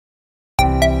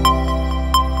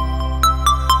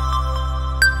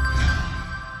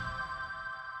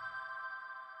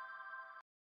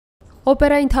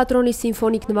Օպերային թատրոնի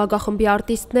սիմֆոնիկ նվագախմբի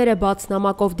արտիստները բաց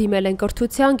նամակով դիմել են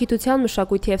կրթության, գիտության,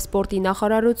 մշակույթի և սպորտի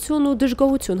նախարարություն ու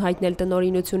դժգոհություն հայտնել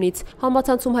տնօրինությունից։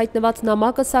 Համացանցում հայտնված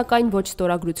նամակը սակայն ոչ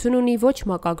ստորագրություն ունի, ոչ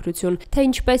մակագրություն, թե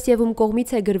ինչպես և ում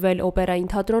կողմից է գրվել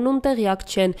օպերային թատրոնում տեղյակ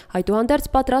չեն,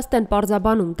 այդուհանդերձ պատրաստ են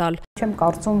պարզաբանում տալ։ Չեմ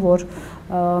կարծում, որ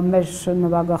մեր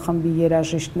նվագախմբի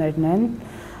երաժիշտներն են,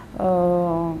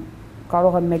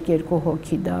 կարող է 1-2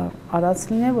 հոգի դա արած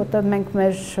լինել, որտեղ մենք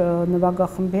մեր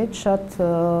նվագախմբի հետ շատ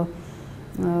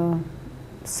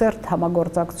սերտ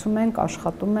համագործակցում ենք,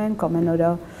 աշխատում ենք,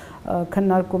 ամենօրյա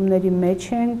քննարկումների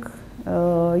մեջ ենք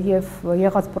եւ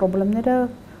եղած խնդիրները,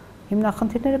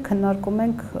 հիմնախնդիրները քննարկում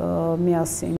ենք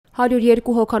միասին։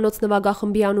 102 հոգանոց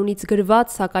նվագախմբի անունից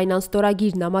գրված, սակայն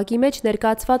անստորագիր նամակի մեջ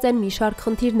ներկայացված են մի շարք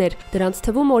խնդիրներ։ Դրանց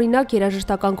թվում օրինակ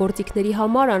երաժշտական գործիքների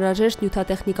համար անհրաժեշտ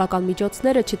նյութատեխնիկական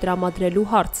միջոցները չտրամադրելու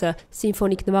հարցը։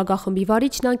 Սիմֆոնիկ նվագախմբի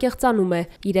վարիչն անկեղծանում է,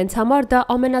 իրենց համար դա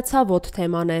ամենացավոտ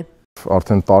թեման է։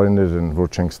 Արդեն տարիներ են,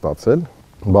 որ չենք ստացել։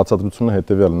 Բացատրությունը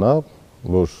հետևյալն է,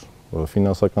 որ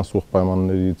ֆինանսական սուղ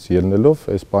պայմաններից ելնելով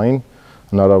այս պահին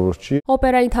հնարավոր չի։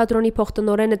 Օպերային թատրոնի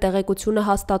փոխտնօրենը տեղեկությունը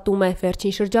հաստատում է,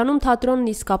 վերջին շրջանում թատրոնն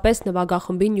իսկապես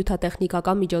նվագախմբին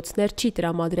նյութատեխնիկական միջոցներ չի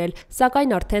տրամադրել,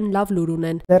 սակայն արդեն լավ լուր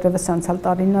ունեն։ Դեռևս անցյալ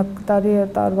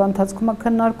տարվա ընթացքում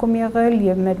քննարկում եղել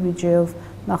եւ մեր բյուջեով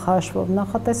նախահաշվով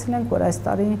նախատեսել ենք, որ այս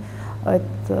տարի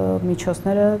այդ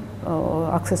միջոցները,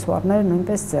 աքսեսուարները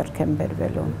նույնպես ձեռք են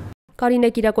բերվելու։ Կարինե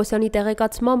Կիրակոսյանի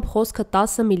տեղեկացմամբ խոսքը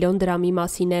 10 միլիոն դրամի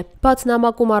մասին է։ Բաց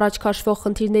նամակում առաջ քաշվող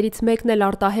խնդիրներից մեկն էլ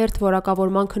արտահերթ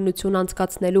որակավորման քննություն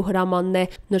անցկացնելու հրամանն է։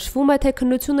 Նշվում է, թե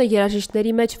քննությունը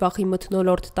երաժիշտների մեջ վախի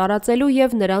մթնոլորտ տարածելու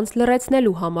եւ նրանց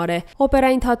լրացնելու համար է։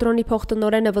 Օպերային թատրոնի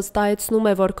փոխտնօրենը վստահեցնում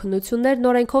է, որ քննություններն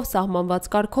օրենքով սահմանված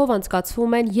կարգով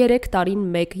անցկացվում են 3 տարին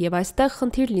մեկ եւ այստեղ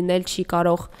խնդիր լինել չի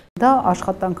կարող։ Դա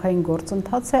աշխատանքային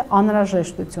գործընթաց է,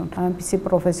 անհրաժեշտություն։ Այնպիսի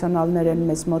պրոֆեսիոնալներ են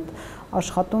մեզ մոտ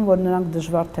աշխատում, որ նրանք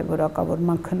դժվար թե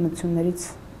որակավորման քննություններից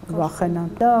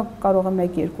վախենան։ Դա կարող է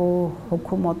 1-2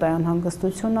 հոգու մոտ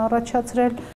անհանգստություն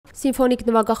առաջացրել։ Սիմֆոնիկ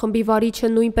նվագախմբի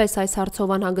վարիչը նույնպես այս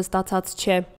հարցով անհանգստացած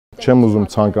չէ։ Չեմ ուզում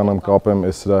ցանկանամ կապեմ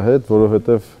այս սրա հետ,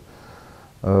 որովհետև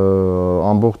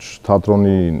ամբողջ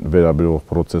թատրոնի վերաբերող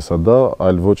process է դա,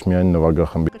 այլ ոչ միայն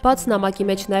նվագախմբի։ Բաց նամակի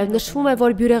մեջ նաև նշվում է,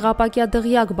 որ բյուրեղապակյա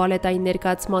դղյակ բալետային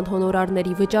ներկայացման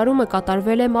հոնորարների վճարումը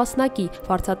կատարվել է մասնակի,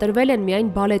 վարձատրվել են միայն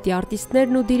բալետի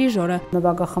արտիստներն ու դիրիժորը։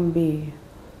 Նվագախմբի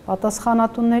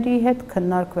պատասխանատուների հետ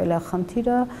քննարկվել է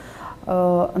խնդիրը,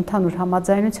 ընդհանուր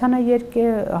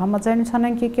համաձայնության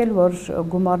ենք եկել, որ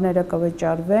գումարները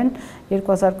կվճարվեն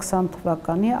 2020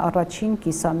 թվականի առաջին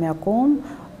կիսամյակում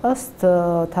ըստ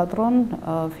թատրոն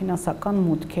ֆինանսական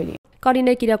մուտքերի։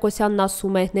 Կարինե Կիրակոսյանն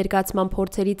ասում է, ներկայացման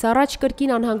փորձերից առաջ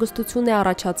կրկին անհանգստություն է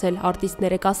առաջացել,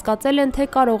 արտիստները կասկածել են, թե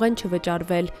կարող են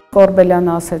չվճարվել։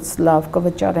 Կորբելյանը ասեց, լավ,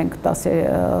 կվճարենք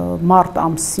մարտ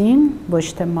ամսին, ոչ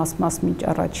թե մաս միջ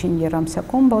առաջին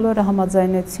երամսյակում, բոլորը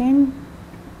համաձայնեցին,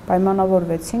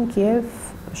 պայմանավորվեցինք եւ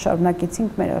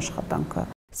շարունակեցինք մեր աշխատանքը։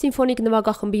 Սիմֆոնիկ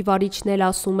նվագախմբի վարիչն էլ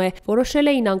ասում է, որոշել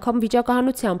էին անգամ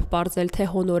վիճակահանությամբ պարզել, թե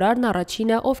հոնորարն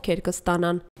առաջինը ովքեր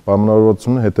կստանան։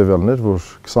 Պայմանավորվածությունը հետևյալն էր, որ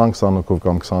 20-20 հոգով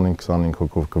կամ 25-25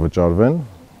 հոգով կվճարվեն,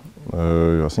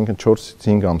 այսինքն 4-ից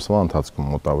 5 ամսվա ընթացքում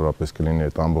մոտավորապես կլինի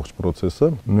այդ ամբողջ process-ը։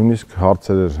 Նույնիսկ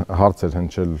հարցեր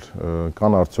հնչել,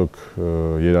 կան արդյոք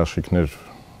երաշխիքներ,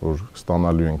 որ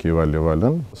ստանալու ենք եւ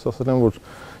այլն։ Ասել եմ, որ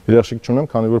երաշխիք չունեմ,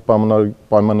 քանի որ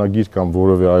պայմանագիր կամ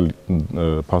որևէ այլ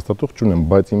փաստաթուղթ չունեմ,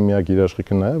 բայց իմ միակ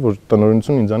երաշխիքը նա է, որ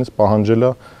տնօրինությունը ինձանից պահանջել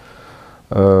է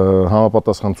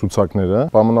համապատասխան ցուցակները,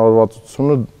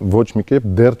 պայմանավորվածությունը ոչ մի կերպ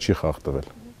դեռ չի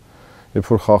խախտվել։ Երբ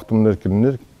որ խախտումներ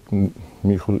կլիներ,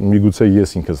 միգուցե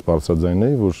ես ինքս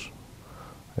բարձրաձայնեի, որ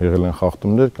եղել են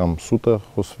խախտումներ կամ սուտ է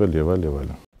խոսվել եւ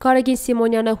այլն։ Գարեգին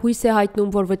Սիմոնյանը հույս է հայտնում,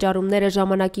 որ վճարումները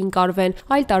ժամանակին կարվեն,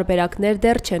 այլ տարբերակներ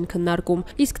դեռ չեն քննարկում,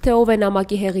 իսկ թե ով է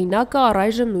նամակի հեղինակը,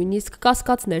 առայժմ նույնիսկ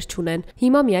կասկածներ չունեն։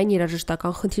 Հիմա միայն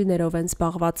երաժշտական խնդիրներով են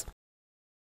զբաղված։